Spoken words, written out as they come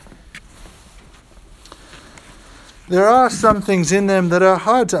There are some things in them that are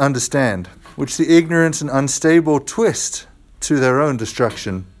hard to understand, which the ignorant and unstable twist to their own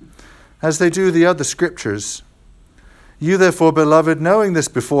destruction, as they do the other scriptures. You therefore, beloved, knowing this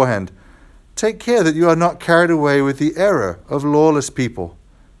beforehand, take care that you are not carried away with the error of lawless people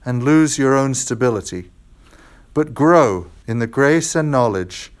and lose your own stability, but grow in the grace and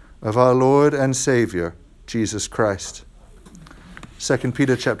knowledge of our Lord and Savior, Jesus Christ. 2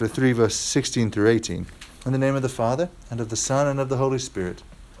 Peter chapter 3, verse 16 through 18. In the name of the Father, and of the Son, and of the Holy Spirit.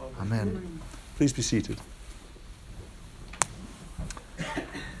 Amen. Please be seated.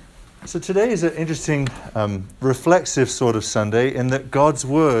 So today is an interesting, reflexive sort of Sunday in that God's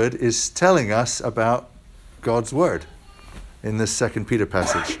Word is telling us about God's Word in this 2 Peter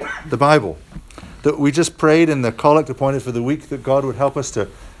passage, the Bible. That we just prayed in the collect appointed for the week that God would help us to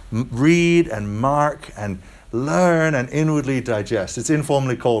read and mark and learn and inwardly digest. It's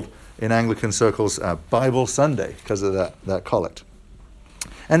informally called in Anglican circles Bible Sunday because of that collect.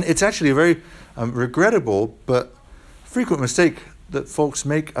 And it's actually a very regrettable but frequent mistake that folks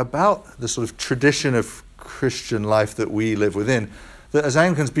make about the sort of tradition of Christian life that we live within, that as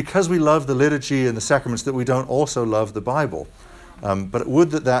Anglicans, because we love the liturgy and the sacraments, that we don't also love the Bible. But it would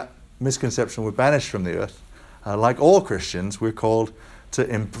that misconception were banished from the earth. Like all Christians, we're called to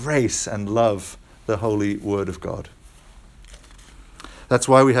embrace and love the holy Word of God. That's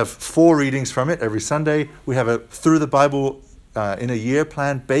why we have 4 readings from it every Sunday. We have a Through the Bible in a Year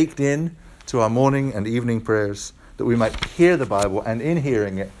plan baked in to our morning and evening prayers, that we might hear the Bible and in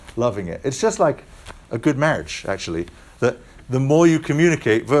hearing it, loving it. It's just like a good marriage, actually, that the more you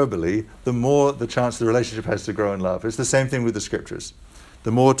communicate verbally, the more the chance the relationship has to grow in love. It's the same thing with the scriptures.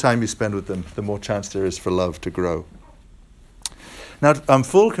 The more time you spend with them, the more chance there is for love to grow. Now,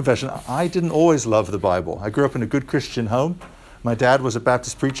 full confession, I didn't always love the Bible. I grew up in a good Christian home. My dad was a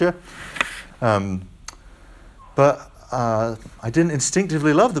Baptist preacher. But I didn't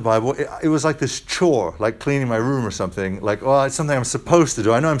instinctively love the Bible. It was like this chore, like cleaning my room or something. Like, oh, it's something I'm supposed to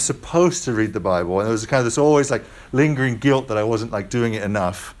do. I know I'm supposed to read the Bible. And there was kind of this always like lingering guilt that I wasn't like doing it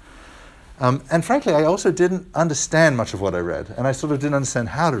enough. And frankly, I also didn't understand much of what I read. And I sort of didn't understand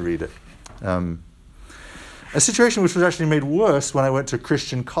how to read it. A situation which was actually made worse when I went to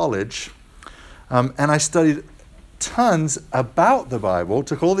Christian college. And I studied tons about the Bible,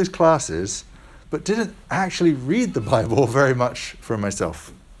 took all these classes, but didn't actually read the Bible very much for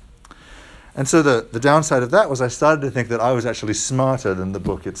myself. And so the downside of that was I started to think that I was actually smarter than the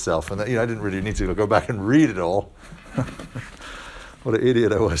book itself, and that I didn't really need to go back and read it all. What an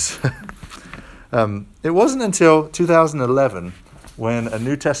idiot I was. It wasn't until 2011 when a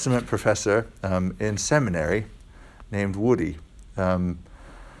New Testament professor in seminary named Woody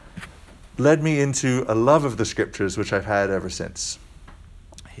led me into a love of the scriptures, which I've had ever since.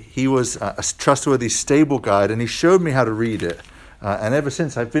 He was a trustworthy, stable guide, and he showed me how to read it. And ever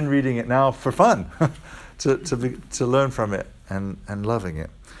since, I've been reading it now for fun, to learn from it and loving it.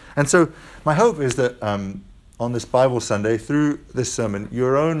 And so my hope is that on this Bible Sunday, through this sermon,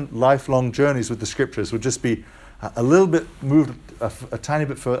 your own lifelong journeys with the scriptures would just be a little bit moved, a tiny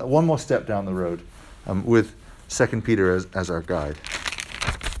bit further, one more step down the road with 2 Peter as our guide.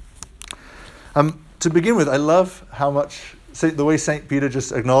 To begin with, I love how much the way St. Peter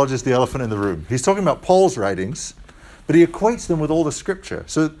just acknowledges the elephant in the room. He's talking about Paul's writings, but he equates them with all the scripture.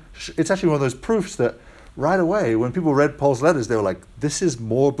 So it's actually one of those proofs that right away, when people read Paul's letters, they were like, this is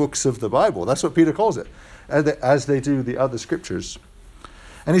more books of the Bible. That's what Peter calls it, as they do the other scriptures.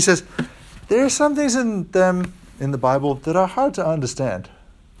 And he says, there are some things in them in the Bible that are hard to understand.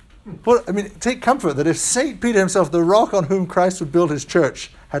 Well, take comfort that if St. Peter himself, the rock on whom Christ would build his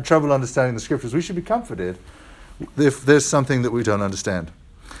church, had trouble understanding the scriptures, we should be comforted if there's something that we don't understand.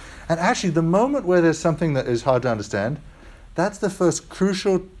 And actually, the moment where there's something that is hard to understand, that's the first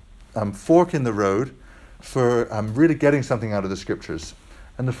crucial fork in the road for really getting something out of the scriptures.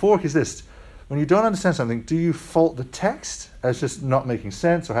 And the fork is this. When you don't understand something, do you fault the text as just not making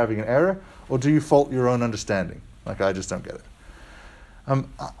sense or having an error, or do you fault your own understanding? Like, I just don't get it.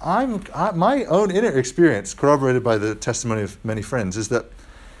 My own inner experience, corroborated by the testimony of many friends, is that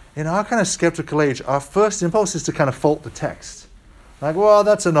in our kind of skeptical age, our first impulse is to kind of fault the text. Like, well,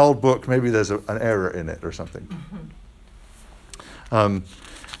 that's an old book. Maybe there's an error in it or something. And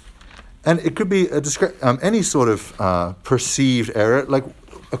it could be any sort of perceived error. Like,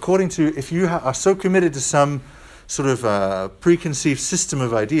 according to, if you are so committed to some sort of preconceived system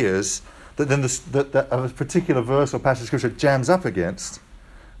of ideas that then that a particular verse or passage of scripture jams up against,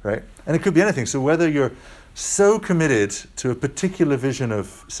 right? And it could be anything. So whether you're so committed to a particular vision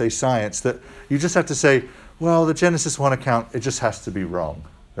of, say, science, that you just have to say, well, the Genesis 1 account, it just has to be wrong.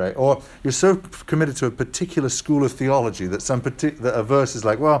 right? Or you're so committed to a particular school of theology that that a verse is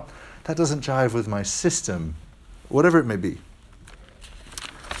like, well, that doesn't jive with my system, whatever it may be.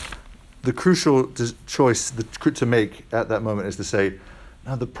 The crucial choice to make at that moment is to say,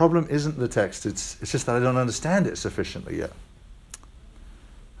 no, the problem isn't the text, it's just that I don't understand it sufficiently yet.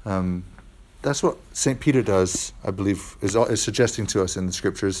 That's what St. Peter does, I believe, is suggesting to us in the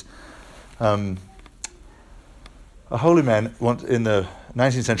scriptures. A holy man in the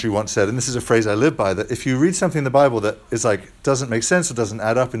 19th century once said, and this is a phrase I live by, that if you read something in the Bible that is like doesn't make sense or doesn't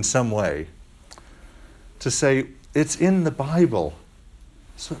add up in some way, to say it's in the Bible,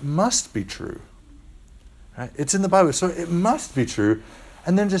 so it must be true. Right? It's in the Bible, so it must be true.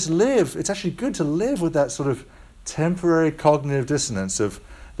 And then just live. It's actually good to live with that sort of temporary cognitive dissonance of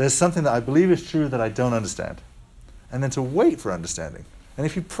there's something that I believe is true that I don't understand. And then to wait for understanding. And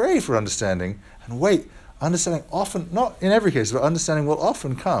if you pray for understanding and wait, understanding often, not in every case, but understanding will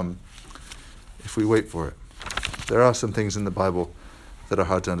often come if we wait for it. There are some things in the Bible that are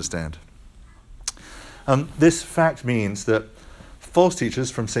hard to understand. This fact means that false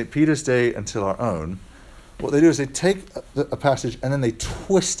teachers from St. Peter's day until our own, what they do is they take a passage and then they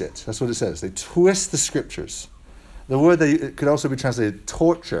twist it. That's what it says. They twist the scriptures. The word it could also be translated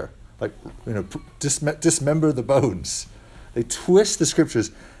torture, like dismember the bones. They twist the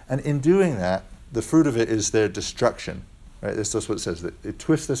scriptures, and in doing that, the fruit of it is their destruction. Right? That's what it says. They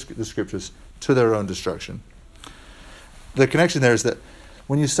twist the scriptures to their own destruction. The connection there is that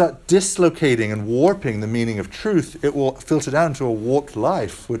when you start dislocating and warping the meaning of truth, it will filter down to a warped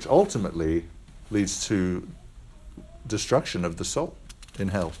life, which ultimately leads to destruction of the soul in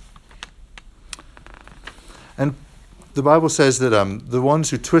hell. And the Bible says that the ones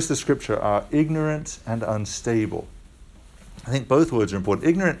who twist the scripture are ignorant and unstable. I think both words are important.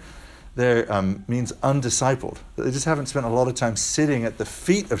 Ignorant there means undiscipled. They just haven't spent a lot of time sitting at the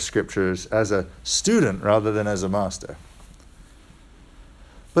feet of scriptures as a student rather than as a master.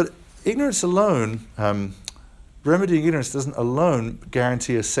 But ignorance alone, remedying ignorance doesn't alone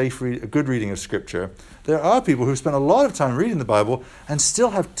guarantee a good reading of Scripture. There are people who spend a lot of time reading the Bible and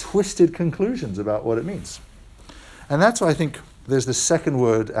still have twisted conclusions about what it means. And that's why I think there's the second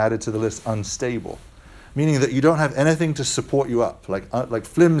word added to the list, unstable, meaning that you don't have anything to support you up, like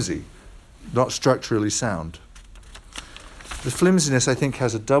flimsy, not structurally sound. The flimsiness, I think,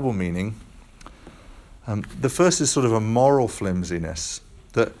 has a double meaning. The first is sort of a moral flimsiness,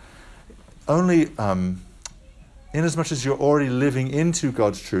 that only inasmuch as you're already living into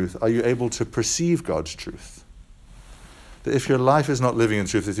God's truth, are you able to perceive God's truth. That if your life is not living in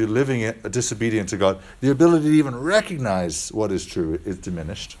truth, if you're living it disobedient to God, the ability to even recognize what is true is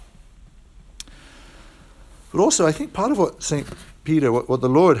diminished. But also, I think part of what St. Peter, what the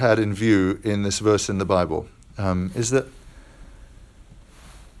Lord had in view in this verse in the Bible, is that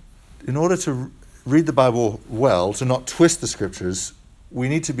in order to read the Bible well, to not twist the scriptures, we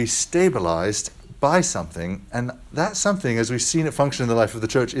need to be stabilized by something, and that something, as we've seen it function in the life of the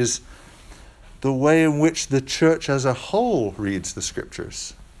church, is the way in which the church as a whole reads the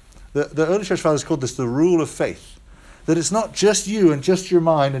scriptures. The early church fathers called this the rule of faith, that it's not just you and just your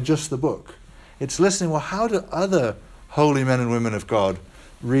mind and just the book. It's listening, well, how do other holy men and women of God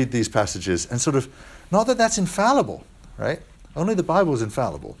read these passages? And sort of, not that that's infallible, right? Only the Bible is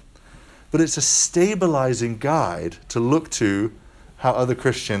infallible. But it's a stabilizing guide to look to how other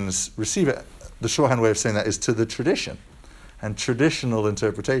Christians receive it. The shorthand way of saying that is to the tradition and traditional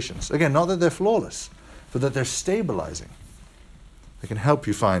interpretations. Again, not that they're flawless, but that they're stabilizing. They can help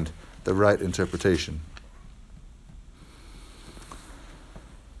you find the right interpretation.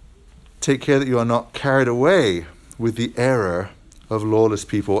 Take care that you are not carried away with the error of lawless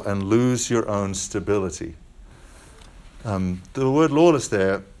people and lose your own stability. The word lawless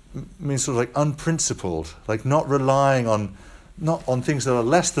there means sort of like unprincipled, like not relying on things that are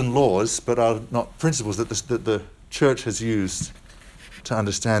less than laws, but are not principles that the church has used to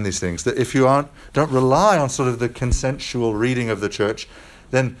understand these things. That if you don't rely on sort of the consensual reading of the church,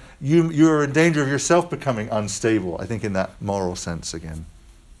 then you are in danger of yourself becoming unstable, I think, in that moral sense again.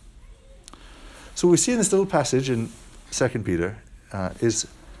 So what we see in this little passage in 2 Peter is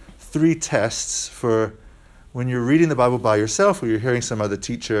 3 tests for when you're reading the Bible by yourself or you're hearing some other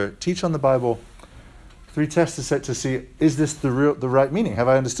teacher teach on the Bible. 3 tests to set to see, is this the right meaning? Have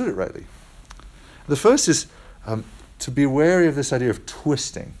I understood it rightly? The first is to be wary of this idea of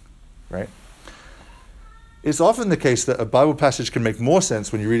twisting, right? It's often the case that a Bible passage can make more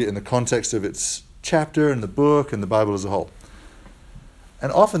sense when you read it in the context of its chapter and the book and the Bible as a whole.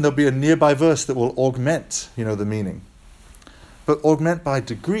 And often there'll be a nearby verse that will augment, the meaning. But augment by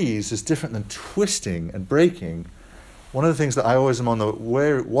degrees is different than twisting and breaking one of the things that I always am on the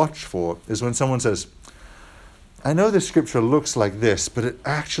watch for is when someone says, I know this scripture looks like this, but it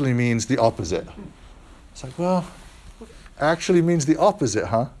actually means the opposite. It's like, well, actually means the opposite,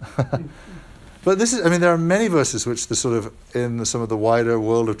 huh? But this is, there are many verses which some of the wider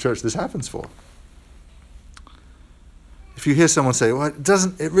world of church this happens for. If you hear someone say, well,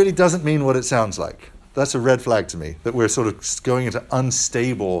 it really doesn't mean what it sounds like, that's a red flag to me, that we're sort of going into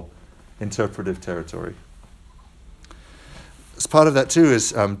unstable interpretive territory. As part of that too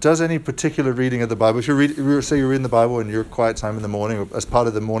is, does any particular reading of the Bible, if say you're reading the Bible in your quiet time in the morning, or as part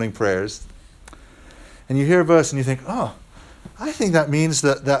of the morning prayers, and you hear a verse and you think, oh, I think that means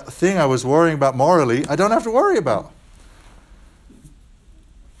that thing I was worrying about morally, I don't have to worry about.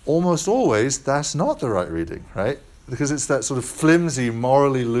 Almost always, that's not the right reading, right? Because it's that sort of flimsy,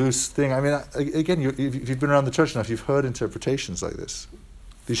 morally loose thing. Again, if you've been around the church enough, you've heard interpretations like this.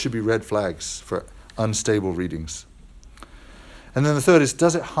 These should be red flags for unstable readings. And then the third is,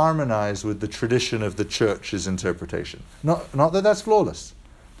 does it harmonize with the tradition of the church's interpretation? Not that that's flawless,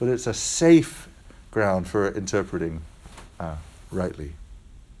 but it's a safe ground for interpreting rightly.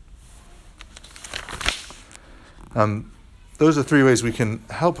 Those are three ways we can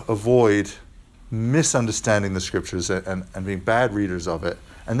help avoid misunderstanding the scriptures and being bad readers of it,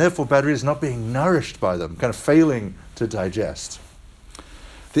 and therefore bad readers not being nourished by them, kind of failing to digest.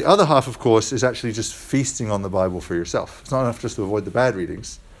 The other half, of course, is actually just feasting on the Bible for yourself. It's not enough just to avoid the bad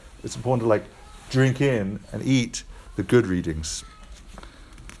readings. It's important to drink in and eat the good readings.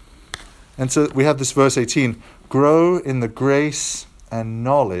 And so we have this verse 18, grow in the grace and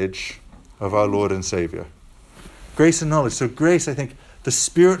knowledge of our Lord and Savior. Grace and knowledge. So grace, I think, the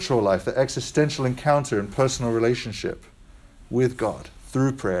spiritual life, the existential encounter and personal relationship with God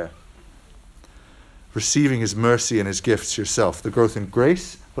through prayer. Receiving his mercy and his gifts yourself. The growth in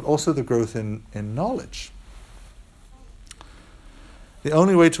grace, but also the growth in knowledge. The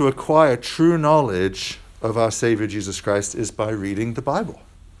only way to acquire true knowledge of our Savior Jesus Christ is by reading the Bible.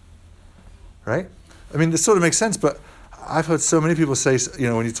 Right? This sort of makes sense, but I've heard so many people say,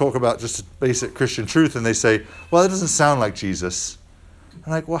 when you talk about just basic Christian truth, and they say, well, it doesn't sound like Jesus.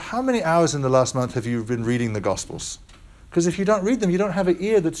 I'm like, well, how many hours in the last month have you been reading the Gospels? Because if you don't read them, you don't have an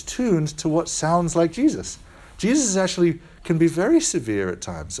ear that's tuned to what sounds like Jesus. Jesus actually can be very severe at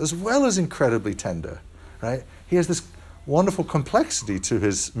times, as well as incredibly tender, right? He has this wonderful complexity to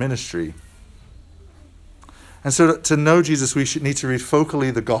his ministry. And so to know Jesus, we should need to read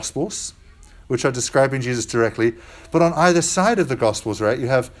focally the Gospels, which are describing Jesus directly. But on either side of the Gospels, right, you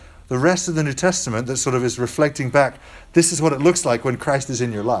have the rest of the New Testament that sort of is reflecting back, this is what it looks like when Christ is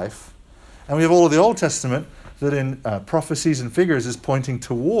in your life. And we have all of the Old Testament that in prophecies and figures is pointing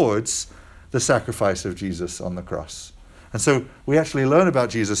towards the sacrifice of Jesus on the cross. And so we actually learn about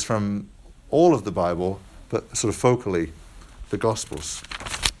Jesus from all of the Bible, but sort of focally, the Gospels.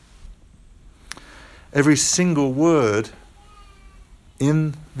 Every single word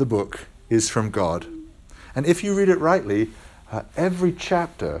in the book is from God. And if you read it rightly, every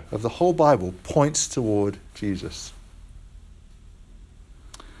chapter of the whole Bible points toward Jesus.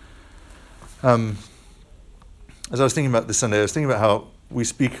 As I was thinking about this Sunday, I was thinking about how we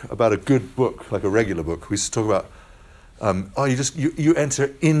speak about a good book, like a regular book. We talk about, you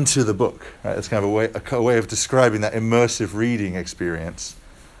enter into the book. Right? That's kind of a way of describing that immersive reading experience.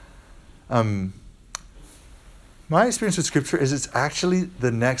 My experience with Scripture is it's actually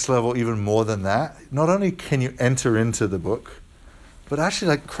the next level even more than that. Not only can you enter into the book, but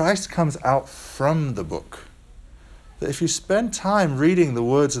actually Christ comes out from the book. That if you spend time reading the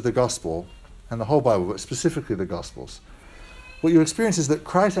words of the gospel, and the whole Bible, but specifically the Gospels, what you experience is that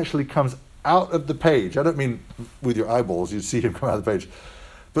Christ actually comes out of the page. I don't mean with your eyeballs, you see him come out of the page.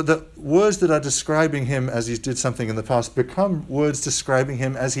 But the words that are describing him as he did something in the past become words describing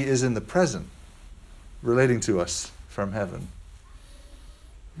him as he is in the present, relating to us from heaven.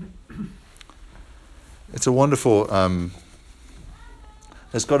 It's a wonderful,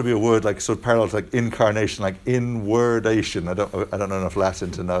 there's got to be a word sort of parallel to incarnation, inwardation. I don't know enough Latin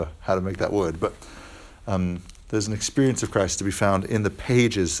to know how to make that word, but there's an experience of Christ to be found in the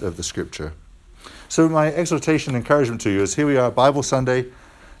pages of the Scripture. So my exhortation and encouragement to you is, here we are, Bible Sunday,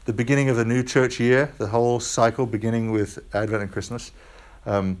 the beginning of the new church year, the whole cycle beginning with Advent and Christmas.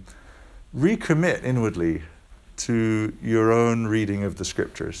 Recommit inwardly to your own reading of the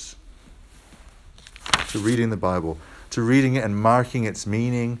Scriptures, to reading the Bible, to reading it and marking its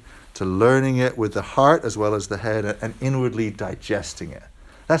meaning, to learning it with the heart as well as the head, and inwardly digesting it.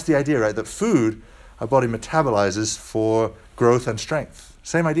 That's the idea, right? That food, our body metabolizes for growth and strength.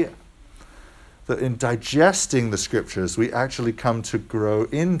 Same idea. That in digesting the Scriptures, we actually come to grow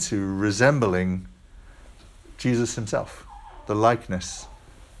into resembling Jesus himself, the likeness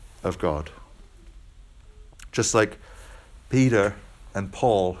of God. Just like Peter and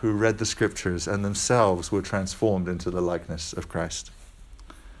Paul, who read the scriptures and themselves were transformed into the likeness of Christ.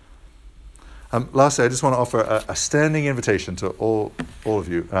 Lastly, I just want to offer a standing invitation to all of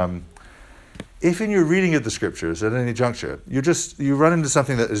you. If in your reading of the scriptures at any juncture, you run into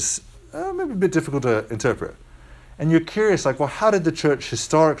something that is maybe a bit difficult to interpret, and you're curious, like, well, how did the church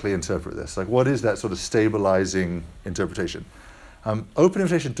historically interpret this? Like, what is that sort of stabilizing interpretation? Open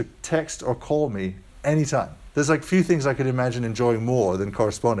invitation to text or call me anytime. There's like few things I could imagine enjoying more than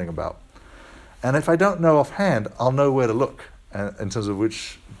corresponding about. And if I don't know offhand, I'll know where to look in terms of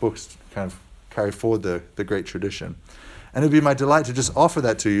which books kind of carry forward the great tradition. And it would be my delight to just offer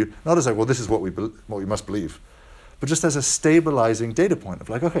that to you, not as like, well, this is what we must believe, but just as a stabilizing data point of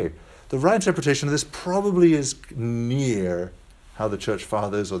like, okay, the right interpretation of this probably is near how the church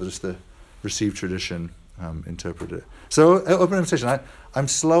fathers or just the received tradition interpret it. So open invitation. I'm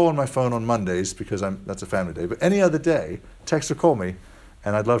slow on my phone on Mondays because that's a family day, but any other day, text or call me,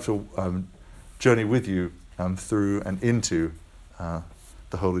 and I'd love to journey with you through and into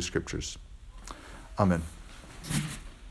the Holy Scriptures. Amen.